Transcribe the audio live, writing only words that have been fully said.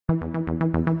What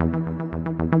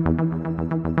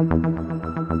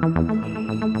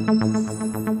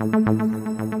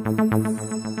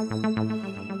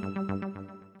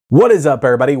is up,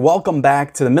 everybody? Welcome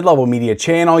back to the Mid-Level Media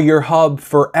channel, your hub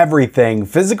for everything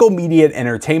physical media and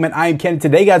entertainment. I am Ken.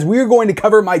 Today, guys, we are going to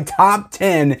cover my top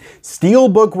 10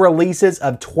 Steelbook releases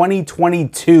of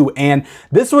 2022. And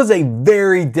this was a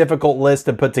very difficult list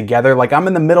to put together. Like, I'm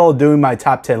in the middle of doing my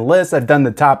top 10 list. I've done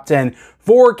the top 10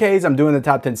 4Ks, I'm doing the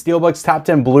top 10 Steelbooks, top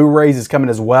 10 Blu-rays is coming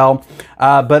as well.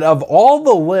 But of all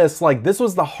the lists, like, this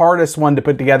was the hardest one to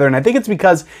put together. And I think it's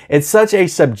because it's such a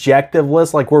subjective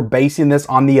list. Like, we're basing this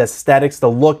on the aesthetics, the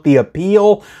look, the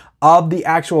appeal of the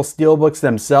actual Steelbooks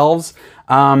themselves.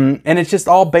 And it's just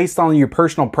all based on your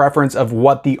personal preference of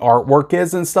what the artwork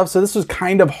is and stuff. So this was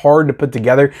kind of hard to put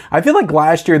together. I feel like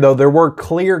last year, though, there were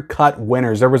clear-cut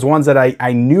winners. There was ones that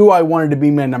I knew I wanted to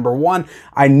be my number one.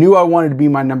 I knew I wanted to be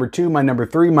my number two, my number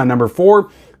three, my number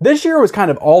four. This year was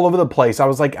kind of all over the place. I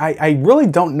was like, I really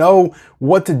don't know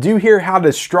what to do here, how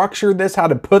to structure this, how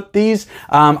to put these.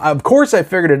 Of course, I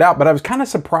figured it out, but I was kind of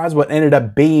surprised what ended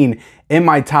up being in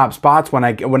my top spots when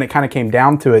it kind of came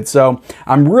down to it. So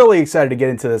I'm really excited to get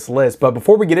into this list. But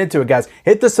before we get into it, guys,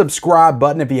 hit the subscribe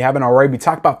button if you haven't already. We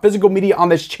talk about physical media on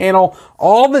this channel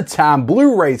all the time.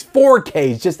 Blu-rays,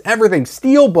 4Ks, just everything,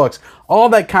 Steelbooks, all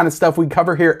that kind of stuff we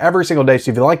cover here every single day.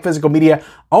 So if you like physical media,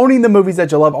 owning the movies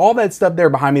that you love, all that stuff there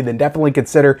behind me, then definitely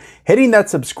consider hitting that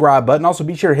subscribe button. Also,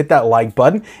 be sure to hit that like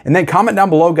button and then comment down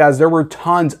below, guys. There were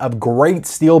tons of great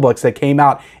Steelbooks that came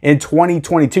out in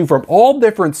 2022 from all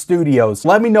different studios.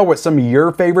 Let me know what some of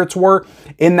your favorites were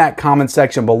in that comment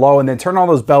section below, and then turn on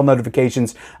those bell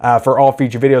notifications for all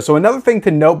future videos. So another thing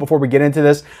to note before we get into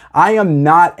this, I am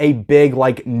not a big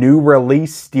like new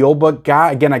release Steelbook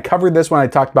guy. Again, I covered this when I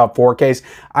talked about 4Ks.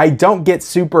 I don't get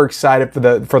super excited for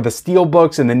the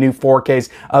Steelbooks and the new 4Ks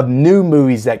of new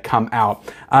movies that come out.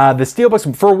 The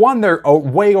Steelbooks, for one, they're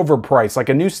way overpriced. Like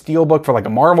a new Steelbook for like a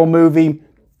Marvel movie,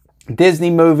 Disney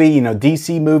movie, you know,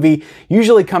 DC movie,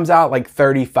 usually comes out like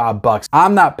 35 bucks.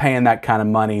 I'm not paying that kind of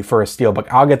money for a Steelbook.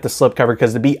 I'll get the slipcover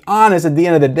because, to be honest, at the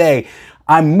end of the day,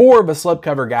 I'm more of a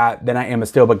slipcover guy than I am a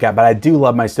Steelbook guy, but I do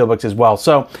love my Steelbooks as well.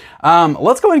 So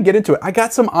let's go ahead and get into it. I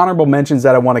got some honorable mentions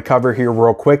that I want to cover here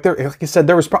real quick. There, like I said,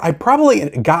 I probably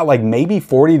got like maybe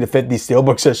 40 to 50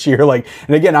 Steelbooks this year. Like,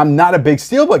 and again, I'm not a big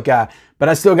Steelbook guy, but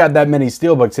I still got that many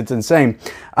Steelbooks. It's insane.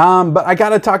 But I got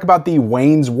to talk about the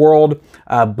Wayne's World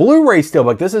Blu-ray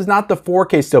Steelbook. This is not the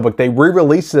 4K Steelbook. They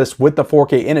re-released this with the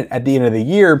 4K in it at the end of the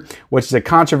year, which is a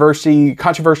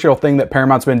controversial thing that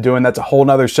Paramount's been doing. That's a whole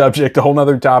nother subject, a whole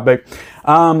nother topic.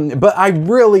 But I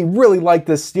really, really like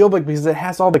this Steelbook because it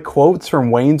has all the quotes from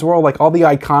Wayne's World, like all the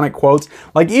iconic quotes,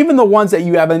 like even the ones that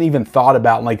you haven't even thought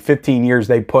about in like 15 years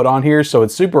they put on here. So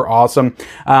it's super awesome.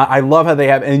 I love how they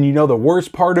have, and you know, the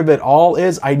worst part of it all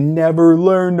is I never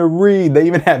learned to read. They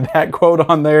even have that quote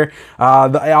on there.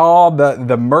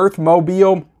 The Mirth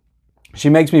Mobile. She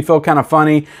makes me feel kind of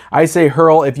funny. I say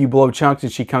hurl if you blow chunks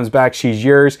and she comes back, she's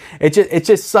yours.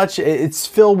 It's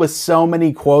filled with so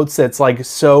many quotes that's like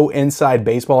so inside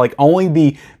baseball. Like only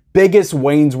the biggest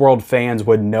Wayne's World fans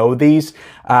would know these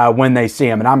when they see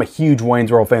them. And I'm a huge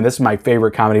Wayne's World fan. This is my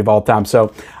favorite comedy of all time.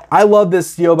 So I love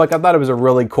this Steelbook. I thought it was a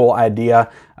really cool idea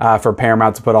for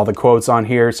Paramount to put all the quotes on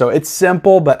here. So it's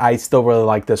simple, but I still really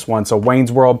like this one. So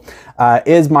Wayne's World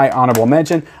is my honorable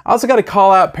mention. I also got to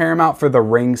call out Paramount for the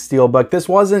Ring Steelbook. This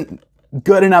wasn't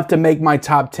good enough to make my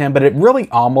top 10, but it really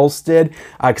almost did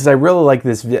because I really like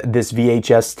this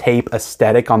VHS tape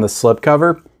aesthetic on the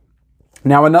slipcover.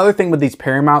 Now, another thing with these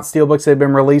Paramount Steelbooks they've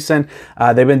been releasing,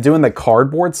 they've been doing the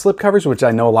cardboard slipcovers, which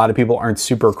I know a lot of people aren't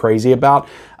super crazy about.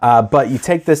 But you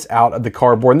take this out of the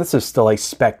cardboard, and this is still a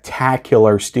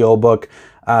spectacular Steelbook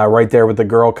right there with the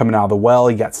girl coming out of the well.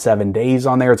 You got 7 days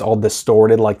on there. It's all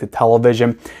distorted like the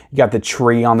television. You got the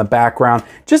tree on the background.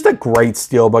 Just a great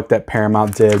Steelbook that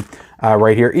Paramount did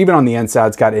right here. Even on the inside,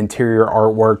 it's got interior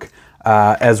artwork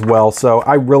as well. So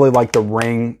I really like the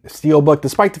Ring Steelbook,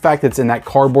 despite the fact that it's in that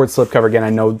cardboard slipcover. Again, I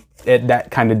know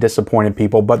that kind of disappointed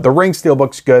people, but the Ring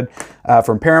Steelbook's good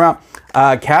from Paramount.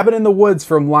 Cabin in the Woods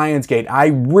from Lionsgate. I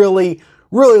really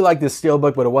like this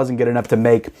Steelbook, but it wasn't good enough to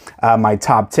make my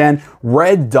top 10.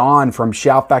 Red Dawn from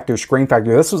Shout Factor Scream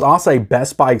Factory. This was also a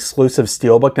Best Buy exclusive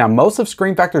Steelbook. Now, most of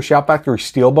Scream Factor, Shout Factory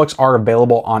Steelbooks are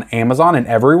available on Amazon and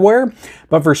everywhere,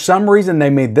 but for some reason they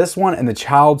made this one and the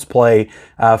Child's Play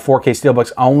 4K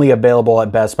Steelbooks only available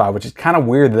at Best Buy, which is kind of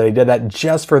weird that they did that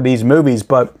just for these movies.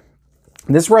 But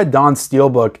this Red Dawn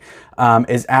Steelbook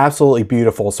is absolutely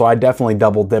beautiful, so I definitely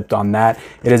double dipped on that.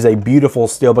 It is a beautiful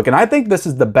Steelbook, and I think this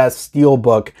is the best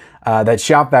Steelbook that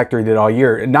Shop Factory did all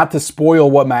year. Not to spoil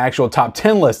what my actual top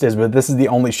 10 list is, but this is the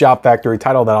only Shop Factory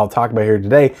title that I'll talk about here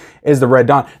today, is the Red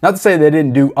Dawn. Not to say they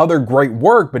didn't do other great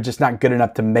work, but just not good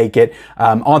enough to make it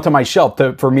onto my shelf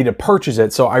for me to purchase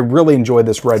it. So I really enjoyed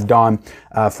this Red Dawn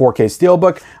 4K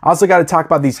Steelbook. I also got to talk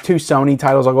about these two Sony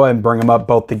titles. I'll go ahead and bring them up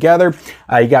both together.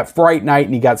 You got Fright Night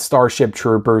and you got Starship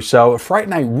Troopers. So Fright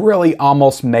Night really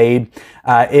almost made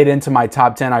it into my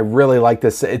top 10. I really like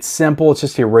this. It's simple. It's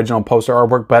just the original poster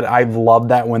artwork, but I love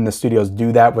that when the studios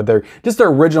do that with their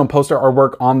original poster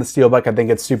artwork on the Steelbook. I think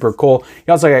it's super cool.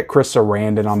 You also got Chris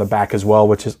Sarandon on the back as well,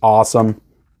 which is awesome.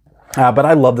 But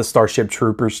I love the Starship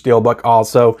Troopers Steelbook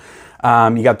also.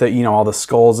 You got the, all the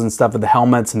skulls and stuff with the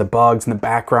helmets and the bugs in the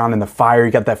background and the fire.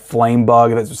 You got that flame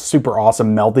bug that's super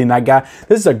awesome melting that guy.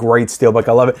 This is a great Steelbook.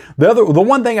 I love it. The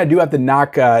one thing I do have to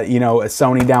knock,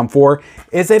 Sony down for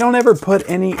is they don't ever put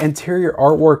any interior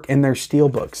artwork in their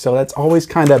Steelbooks. So that's always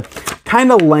kind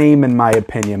of lame in my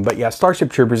opinion. But yeah,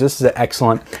 Starship Troopers, this is an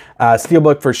excellent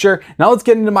Steelbook for sure. Now let's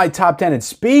get into my top 10. And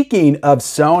speaking of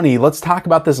Sony, let's talk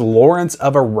about this Lawrence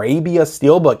of Arabia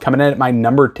Steelbook coming in at my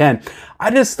number 10. I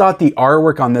just thought the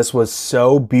artwork on this was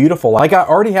so beautiful. Like, I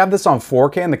already have this on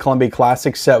 4K in the Columbia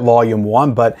Classics Set Volume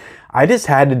 1, but I just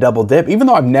had to double dip. Even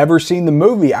though I've never seen the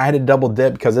movie, I had to double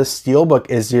dip because this Steelbook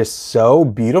is just so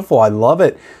beautiful. I love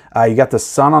it. You got the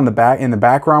sun on the in the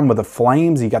background with the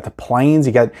flames. You got the planes.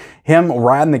 You got him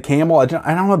riding the camel. I don't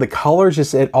know, the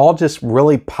colors, it all just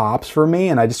really pops for me,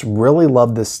 and I just really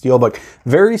love this Steelbook.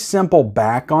 Very simple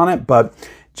back on it, but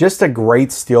just a great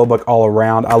Steelbook all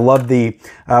around. I love the,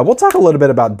 we'll talk a little bit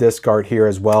about disc art here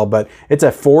as well, but it's a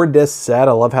 4-disc set.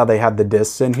 I love how they have the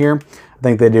discs in here. I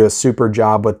think they do a super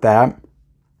job with that.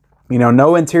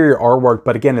 No interior artwork,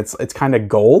 but again, it's kind of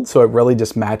gold, so it really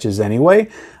just matches anyway.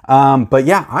 But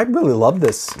yeah, I really love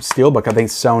this Steelbook. I think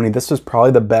Sony, this was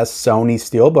probably the best Sony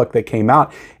Steelbook that came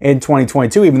out in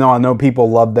 2022, even though I know people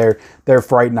love their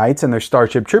Fright Nights and their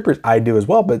Starship Troopers. I do as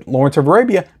well, but Lawrence of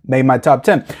Arabia made my top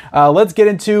 10. Let's get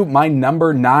into my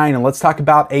number 9, and let's talk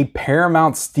about a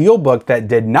Paramount Steelbook that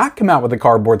did not come out with a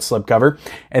cardboard slipcover,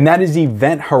 and that is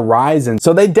Event Horizon.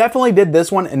 So they definitely did this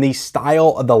one in the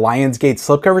style of the Lionsgate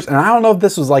slipcovers, and I don't know if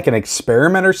this was like an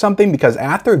experiment or something, because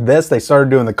after this, they started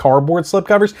doing the cardboard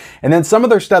slipcovers, and then some of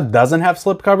their stuff doesn't have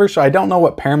slipcovers, so I don't know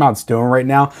what Paramount's doing right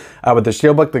now with the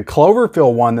Steelbook. The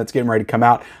Cloverfield one that's getting ready to come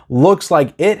out looks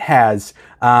like it has,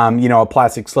 a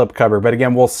plastic slipcover, but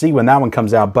again, we'll see when that one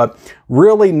comes out. But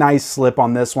really nice slip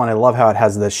on this one. I love how it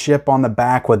has the ship on the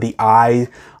back with the eye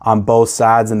on both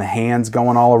sides and the hands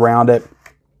going all around it.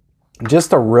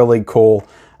 Just a really cool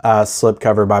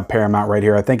slipcover by Paramount right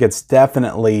here. I think it's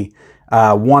definitely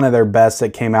one of their best that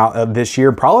came out this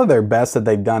year. Probably their best that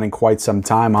they've done in quite some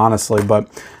time, honestly.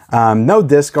 But no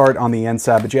disc art on the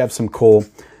inside, but you have some cool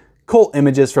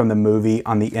images from the movie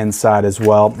on the inside as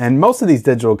well. And most of these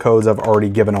digital codes I've already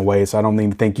given away, so I don't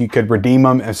even think you could redeem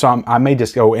them. And so I may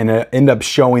just go and end up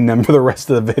showing them for the rest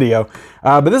of the video.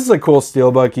 But this is a cool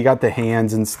Steelbook. You got the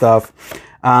hands and stuff.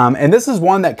 And this is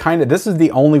one that this is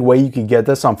the only way you could get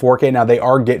this on 4K. Now they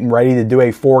are getting ready to do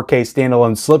a 4K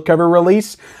standalone slipcover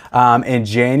release in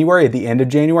January, at the end of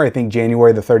January, I think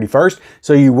January the 31st.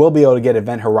 So you will be able to get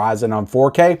Event Horizon on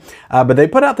 4K. But they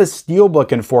put out this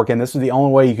Steelbook in 4K, and this was the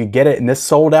only way you could get it. And this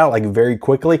sold out like very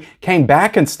quickly. Came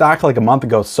back in stock like a month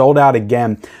ago, sold out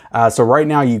again. So right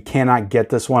now you cannot get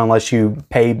this one unless you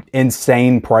pay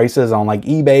insane prices on like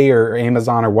eBay or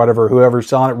Amazon or whatever, whoever's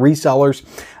selling it, resellers.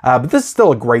 But this is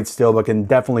still a great Steelbook and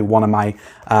definitely one of my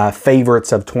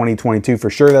favorites of 2022 for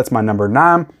sure. That's my number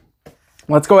 9.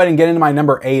 Let's go ahead and get into my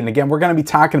number 8. And again, we're going to be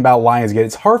talking about Lionsgate.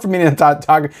 It's hard for me to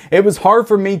talk. It was hard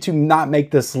for me to not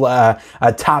make this a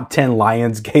top 10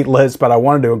 Lionsgate list, but I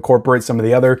wanted to incorporate some of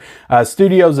the other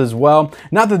studios as well.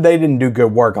 Not that they didn't do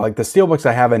good work. Like the Steelbooks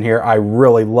I have in here, I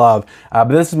really love. But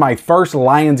this is my first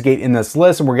Lionsgate in this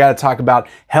list, and we're going to talk about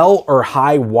Hell or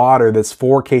High Water. This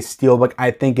 4K Steelbook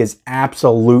I think is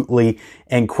absolutely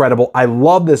incredible. I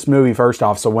love this movie first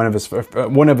off. So when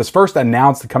it was first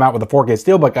announced to come out with a 4K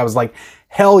Steelbook, I was like,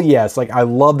 hell yes. Like, I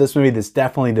love this movie. This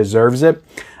definitely deserves it.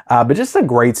 But just a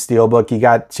great Steelbook. You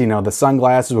got, the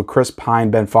sunglasses with Chris Pine,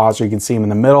 Ben Foster. You can see him in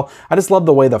the middle. I just love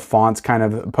the way the font's kind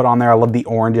of put on there. I love the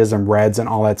oranges and reds and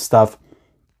all that stuff.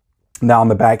 Now on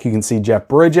the back, you can see Jeff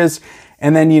Bridges.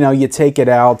 And then, you take it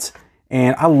out,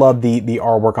 and I love the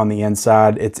artwork on the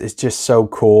inside. It's just so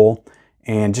cool.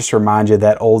 And just remind you of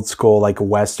that old school, like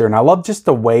Western. I love just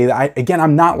the way that again,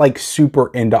 I'm not like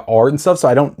super into art and stuff, so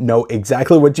I don't know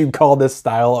exactly what you call this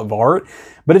style of art,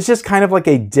 but it's just kind of like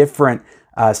a different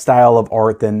style of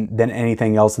art than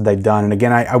anything else that they've done. And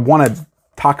again, I want to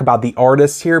talk about the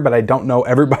artists here, but I don't know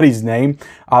everybody's name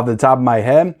off the top of my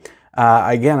head.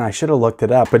 Again, I should have looked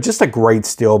it up, but just a great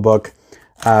steelbook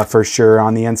for sure.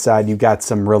 On the inside, you've got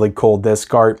some really cool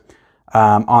disc art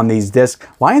on these discs.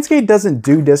 Lionsgate doesn't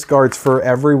do disc arts for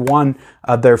every one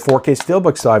of their 4K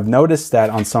steelbooks, so I've noticed that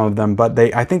on some of them, but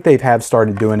I think they have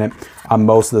started doing it on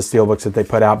most of the steelbooks that they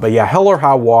put out. But yeah, Hell or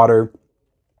High Water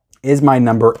is my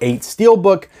number 8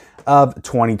 steelbook of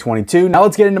 2022. Now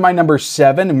let's get into my number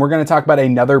 7, and we're going to talk about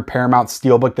another Paramount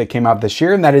steelbook that came out this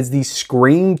year, and that is the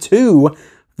Scream 2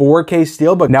 4K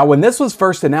steelbook. Now, when this was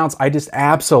first announced, I just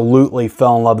absolutely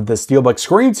fell in love with this steelbook.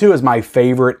 Scream 2 is my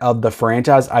favorite of the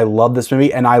franchise. I love this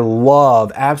movie, and I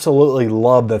absolutely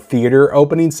love the theater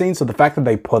opening scene. So the fact that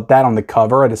they put that on the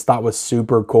cover, I just thought was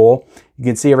super cool. You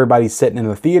can see everybody sitting in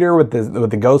the theater with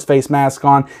the ghost face mask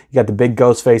on. You got the big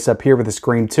ghost face up here with the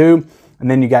Scream 2. And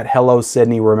then you got Hello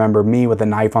Sydney, Remember Me with a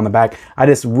knife on the back. I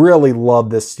just really love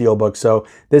this steelbook. So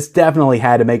this definitely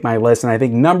had to make my list. And I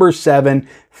think number 7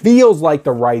 feels like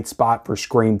the right spot for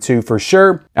Scream 2 for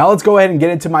sure. Now let's go ahead and get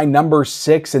into my number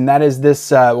 6. And that is this,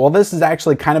 well, this is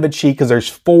actually kind of a cheat because there's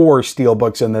 4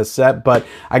 steelbooks in this set. But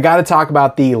I got to talk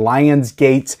about the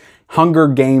Lionsgate Hunger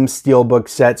Games steelbook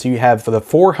set. So you have for the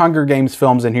 4 Hunger Games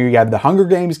films in here, you have the Hunger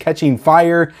Games Catching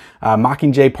Fire,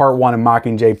 Mockingjay Part 1 and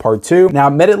Mockingjay Part 2. Now,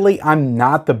 admittedly, I'm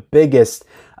not the biggest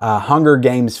Hunger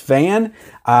Games fan.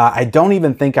 I don't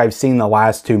even think I've seen the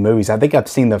last 2 movies. I think I've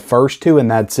seen the first 2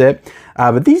 and that's it.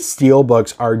 But these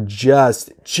steelbooks are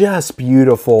just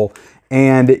beautiful.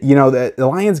 And, you know, the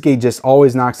Lionsgate just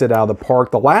always knocks it out of the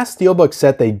park. The last steelbook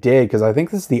set they did, because I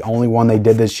think this is the only one they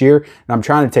did this year, and I'm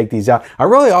trying to take these out. I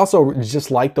really also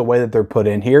just like the way that they're put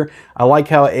in here. I like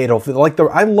how it'll fit.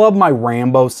 I love my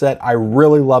Rambo set. I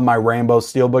really love my Rambo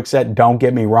steelbook set, don't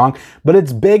get me wrong. But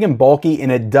it's big and bulky,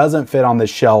 and it doesn't fit on the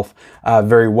shelf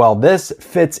very well. This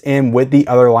fits in with the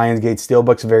other Lionsgate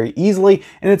steelbooks very easily,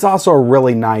 and it's also a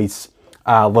really nice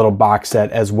little box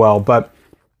set as well. But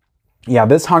yeah,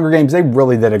 this Hunger Games, they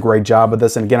really did a great job with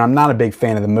this. And again, I'm not a big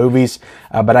fan of the movies,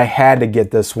 but I had to get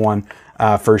this one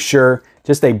for sure.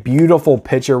 Just a beautiful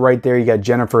picture right there. You got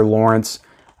Jennifer Lawrence,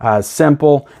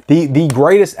 simple. The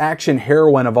greatest action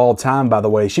heroine of all time, by the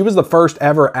way. She was the first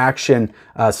ever action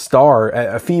star,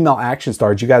 a female action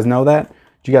star. Did you guys know that?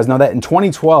 Did you guys know that? In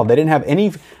 2012, they didn't have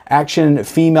any action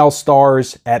female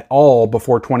stars at all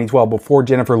before 2012, before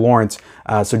Jennifer Lawrence.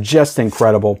 So just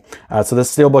incredible. So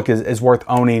this steelbook is worth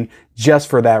owning just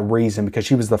for that reason, because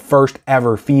she was the first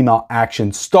ever female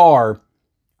action star.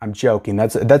 I'm joking.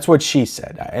 That's what she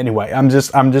said. Anyway, I'm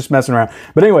just messing around.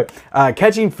 But anyway,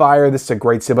 Catching Fire. This is a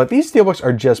great steelbook. These steelbooks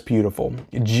are just beautiful.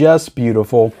 Just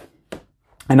beautiful.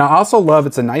 And I also love,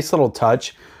 it's a nice little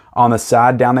touch. On the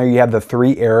side down there, you have the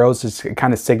 3 arrows to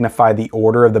kind of signify the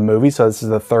order of the movie. So this is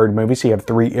the 3rd movie, so you have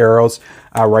 3 arrows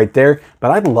right there.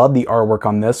 But I love the artwork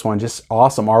on this one, just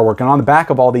awesome artwork. And on the back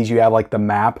of all these, you have like the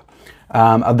map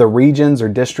of the regions or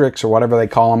districts or whatever they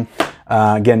call them.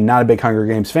 Again, not a big Hunger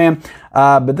Games fan,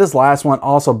 but this last one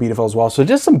also beautiful as well. So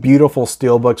just some beautiful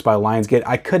steelbooks by Lionsgate.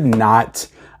 I could not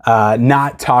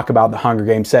talk about the Hunger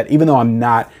Games set, even though I'm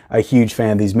not a huge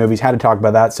fan of these movies. Had to talk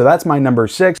about that. So that's my number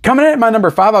 6. Coming in at my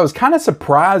number 5, I was kind of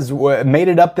surprised made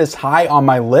it up this high on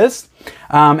my list.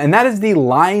 And that is the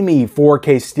Limey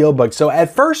 4K steelbook. So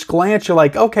at first glance, you're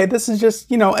like, okay, this is just,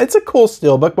 you know, it's a cool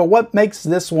steelbook, but what makes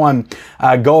this one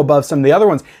go above some of the other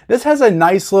ones? This has a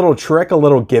nice little trick, a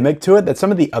little gimmick to it that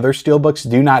some of the other steelbooks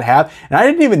do not have. And I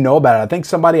didn't even know about it. I think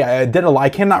somebody, I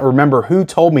cannot remember who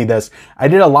told me this. I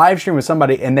did a live stream with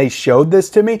somebody and they showed this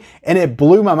to me and it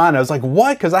blew my mind. I was like,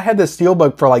 what? Because I had this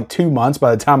steelbook for like 2 months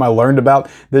by the time I learned about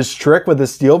this trick with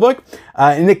this steelbook.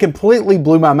 And it completely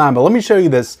blew my mind. But let me show you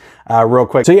this real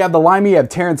quick. So you have the Limey, you have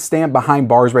Terrence Stamp behind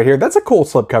bars right here. That's a cool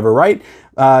slipcover, right?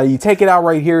 You take it out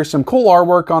right here, some cool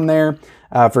artwork on there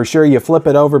for sure. You flip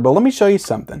it over, but let me show you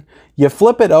something. You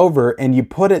flip it over and you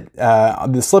put it,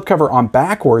 the slipcover on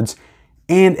backwards,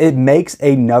 and it makes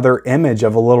another image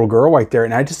of a little girl right there.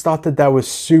 And I just thought that that was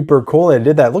super cool that it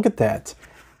did that. Look at that.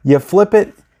 You flip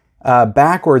it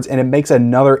backwards and it makes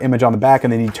another image on the back,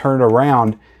 and then you turn it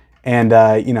around and,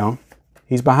 you know,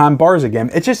 he's behind bars again.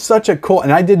 It's just such a cool,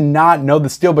 and I did not know the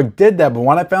steelbook did that, but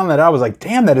when I found that out, I was like,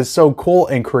 damn, that is so cool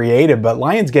and creative. But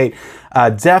Lionsgate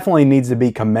definitely needs to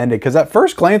be commended, because at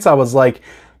first glance, I was like,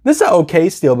 this is an okay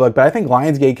steelbook, but I think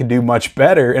Lionsgate could do much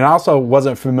better. And I also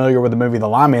wasn't familiar with the movie The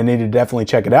Limey. I need to definitely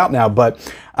check it out now. But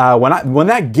when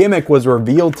that gimmick was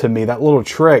revealed to me, that little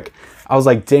trick, I was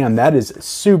like, damn, that is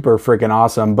super freaking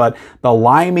awesome. But the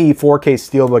Limey 4K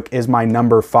steelbook is my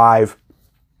number 5.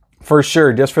 For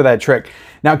sure, just for that trick.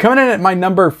 Now coming in at my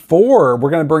number 4,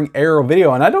 we're going to bring Arrow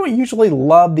Video, and I don't usually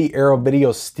love the Arrow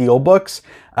Video Steelbooks,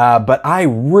 but I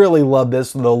really love the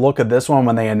look of this one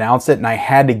when they announced it, and I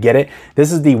had to get it.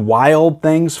 This is the Wild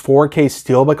Things 4K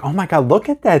Steelbook. Oh my God, look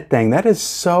at that thing. That is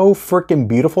so freaking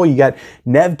beautiful. You got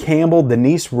Nev Campbell,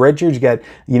 Denise Richards, you got,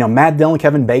 you know, Matt Dillon,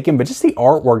 Kevin Bacon, but just the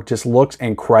artwork just looks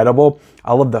incredible.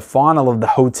 I love the font. I love the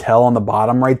hotel on the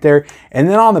bottom right there. And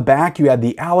then on the back, you had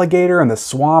the alligator and the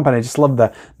swamp, and I just love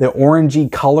the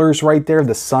orangey colors right there,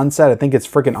 the sunset. I think it's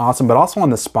freaking awesome. But also on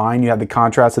the spine, you have the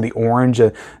contrast of the orange,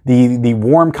 the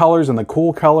warm colors and the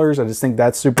cool colors. I just think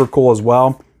that's super cool as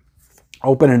well.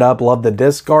 Open it up, love the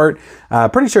disc art.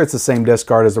 Pretty sure it's the same disc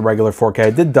art as the regular 4K. I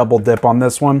did double dip on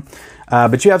this one.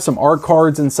 But you have some art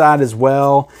cards inside as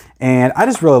well. And I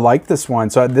just really like this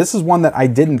one. So this is one that I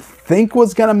didn't think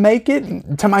was gonna make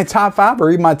it to my top 5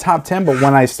 or even my top 10. But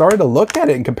when I started to look at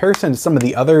it in comparison to some of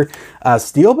the other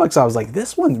Steelbooks, I was like,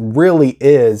 this one really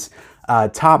is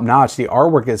top notch. The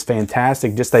artwork is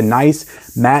fantastic. Just a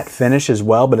nice matte finish as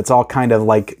well, but it's all kind of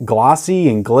like glossy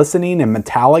and glistening and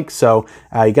metallic. So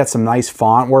you got some nice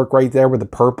font work right there with the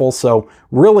purple. So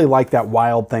really like that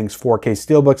Wild Things 4K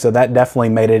Steelbook. So that definitely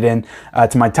made it in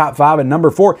to my top 5 at number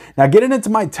 4. Now getting into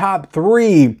my top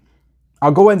 3,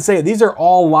 I'll go ahead and say it. These are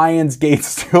all Lionsgate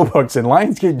Steelbooks, and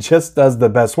Lionsgate just does the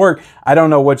best work. I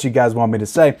don't know what you guys want me to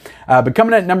say. But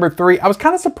coming at number 3, I was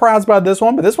kind of surprised by this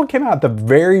one, but this one came out at the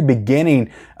very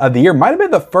beginning of the year. Might have been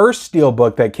the first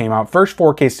Steelbook that came out, first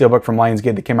 4K Steelbook from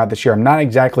Lionsgate that came out this year. I'm not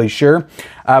exactly sure.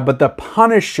 But the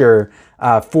Punisher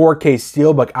 4K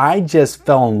Steelbook, I just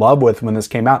fell in love with when this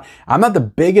came out. I'm not the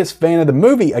biggest fan of the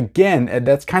movie. Again,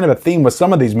 that's kind of a theme with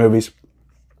some of these movies.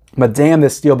 But damn,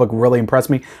 this Steelbook really impressed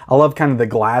me. I love kind of the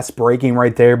glass breaking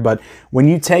right there, but when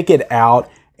you take it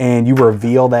out and you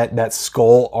reveal that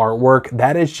skull artwork,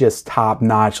 that is just top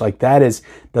notch. Like that is,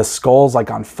 the skull's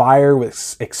like on fire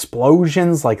with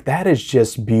explosions. Like that is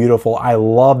just beautiful. I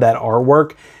love that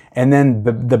artwork. And then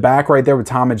the back right there with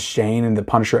Thomas Jane and the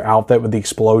Punisher outfit with the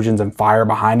explosions and fire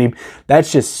behind him.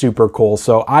 That's just super cool.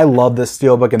 So I love this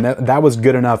Steelbook, and that was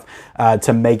good enough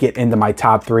to make it into my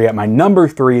top 3. At my number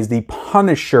 3 is the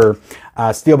Punisher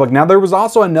Steelbook. Now there was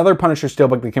also another Punisher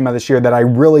Steelbook that came out this year that I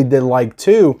really did like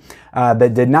too,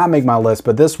 that did not make my list,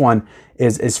 but this one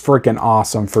is freaking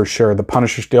awesome for sure. The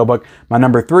Punisher Steelbook, my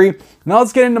number 3. Now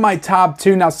let's get into my top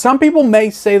 2. Now some people may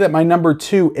say that my number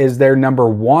 2 is their number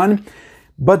 1.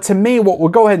 But to me, we'll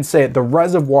go ahead and say it, the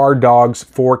Reservoir Dogs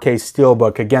 4K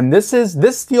Steelbook. Again, this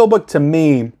Steelbook to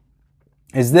me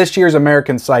is this year's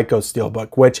American Psycho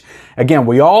Steelbook, which again,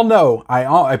 we all know,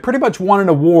 I pretty much won an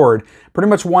award, pretty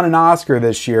much won an Oscar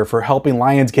this year for helping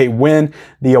Lionsgate win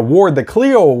the award, the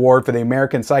Clio Award for the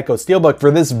American Psycho Steelbook for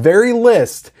this very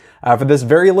list. For this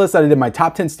very list that I did my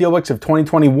top 10 Steelbooks of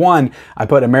 2021, I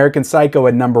put American Psycho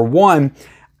at number 1.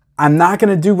 I'm not going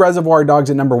to do Reservoir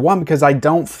Dogs at number 1 because I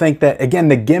don't think that, again,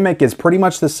 the gimmick is pretty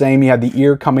much the same. You have the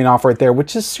ear coming off right there,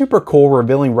 which is super cool,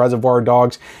 revealing Reservoir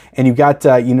Dogs. And you got,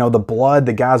 you know, the blood,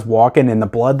 the guys walking in the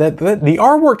blood. The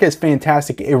artwork is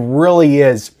fantastic. It really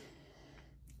is.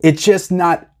 It's just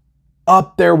not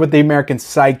up there with the American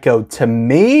Psycho to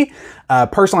me.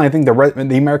 Personally, I think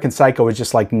the American Psycho is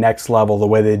just like next level. The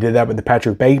way they did that with the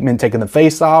Patrick Bateman taking the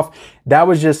face off. That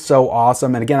was just so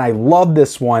awesome. And again, I love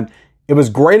this one. It was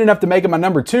great enough to make it my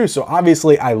number 2, so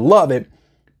obviously I love it.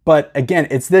 But again,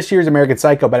 it's this year's American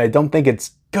Psycho, but I don't think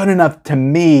it's good enough to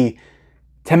me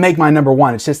to make my number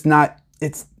 1. It's just not,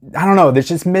 I don't know, there's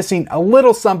just missing a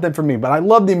little something for me. But I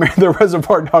love the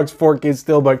Reservoir Dogs 4K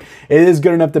Steelbook. It is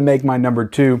good enough to make my number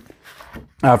 2.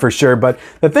 For sure. But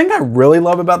the thing I really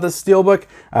love about this Steelbook,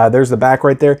 there's the back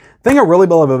right there. The thing I really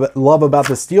love about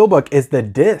the Steelbook is the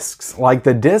discs. Like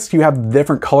the discs, you have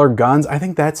different colored guns. I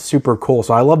think that's super cool.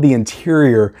 So I love the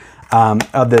interior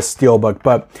of this Steelbook.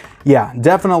 But yeah,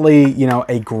 definitely, you know,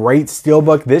 a great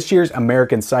Steelbook. This year's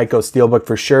American Psycho Steelbook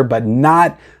for sure, but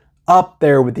not up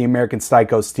there with the American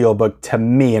Psycho Steelbook to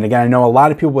me. And again, I know a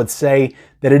lot of people would say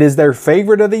that it is their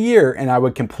favorite of the year, and I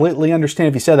would completely understand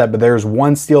if you said that, but there's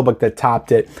one Steelbook that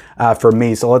topped it for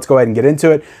me. So let's go ahead and get into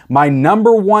it. My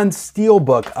number 1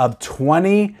 Steelbook of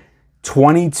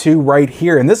 2022 right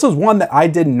here. And this was one that I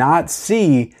did not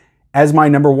see as my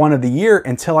number 1 of the year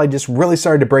until I just really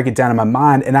started to break it down in my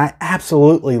mind. And I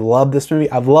absolutely love this movie.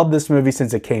 I've loved this movie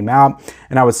since it came out,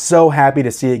 and I was so happy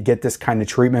to see it get this kind of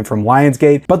treatment from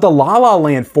Lionsgate. But the La La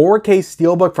Land 4K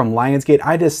Steelbook from Lionsgate,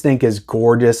 I just think is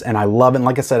gorgeous, and I love it. And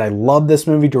like I said, I love this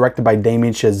movie, directed by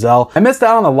Damien Chazelle. I missed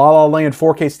out on the La La Land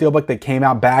 4K Steelbook that came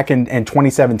out back in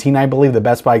 2017, I believe, the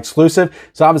Best Buy exclusive.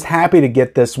 So I was happy to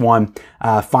get this one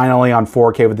finally on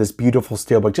 4K with this beautiful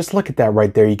Steelbook. Just look at that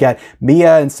right there. You got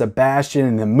Mia and Sebastian Sebastian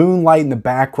and the moonlight in the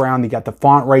background. You got the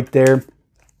font right there.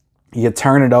 You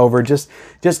turn it over, just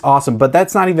awesome. But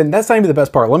that's not even the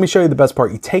best part. Let me show you the best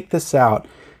part. You take this out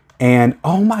and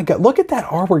oh my God, look at that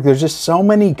artwork. There's just so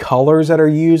many colors that are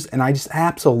used and I just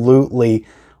absolutely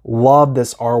love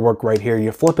this artwork right here.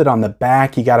 You flip it on the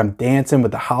back, you got them dancing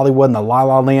with the Hollywood and the La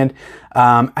La Land.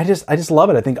 I just love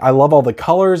it. I love all the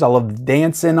colors. I love the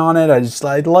dancing on it.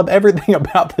 I love everything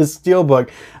about this Steelbook.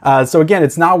 So again,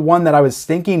 it's not one that I was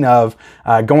thinking of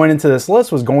going into this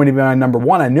list was going to be my number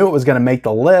one. I knew it was going to make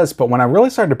the list, but when I really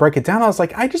started to break it down, I was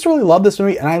like, I just really love this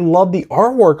movie and I love the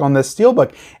artwork on this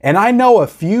Steelbook. And I know a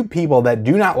few people that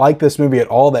do not like this movie at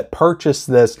all that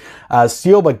purchased this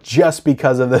Steelbook just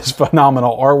because of this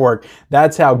phenomenal artwork.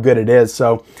 That's how good it is.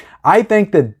 So I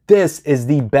think that this is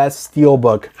the best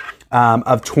Steelbook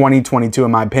of 2022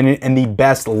 in my opinion, and the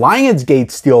best Lionsgate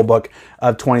Steelbook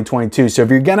of 2022. So if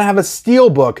you're gonna have a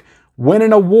Steelbook win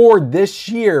an award this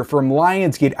year from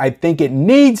Lionsgate, I think it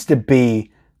needs to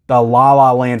be the La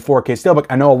La Land 4K Steelbook.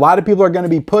 I know a lot of people are gonna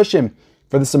be pushing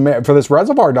for this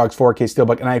Reservoir Dogs 4K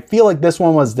Steelbook, and I feel like this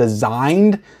one was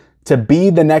designed to be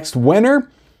the next winner.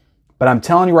 But I'm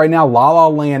telling you right now, La La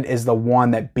Land is the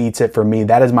one that beats it for me.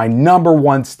 That is my number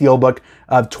one Steelbook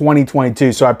of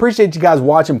 2022. So I appreciate you guys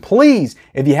watching. Please,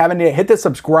 if you haven't yet, hit the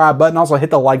subscribe button. Also hit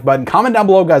the like button. Comment down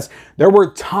below, guys. There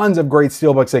were tons of great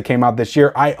Steelbooks that came out this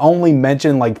year. I only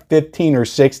mentioned like 15 or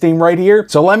 16 right here.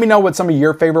 So let me know what some of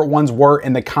your favorite ones were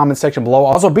in the comment section below.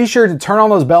 Also, be sure to turn on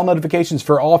those bell notifications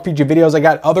for all future videos. I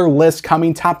got other lists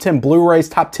coming. Top 10 Blu-rays,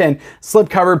 top 10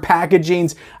 slipcover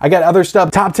packagings. I got other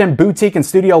stuff. Top 10 boutique and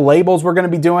studio labels we're going to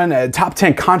be doing. Top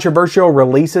 10 controversial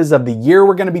releases of the year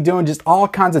we're going to be doing. Just all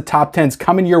kinds of top 10s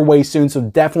coming your way soon. So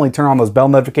definitely turn on those bell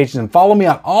notifications and follow me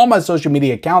on all my social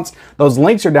media accounts. Those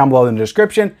links are down below in the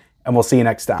description, and we'll see you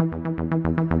next time.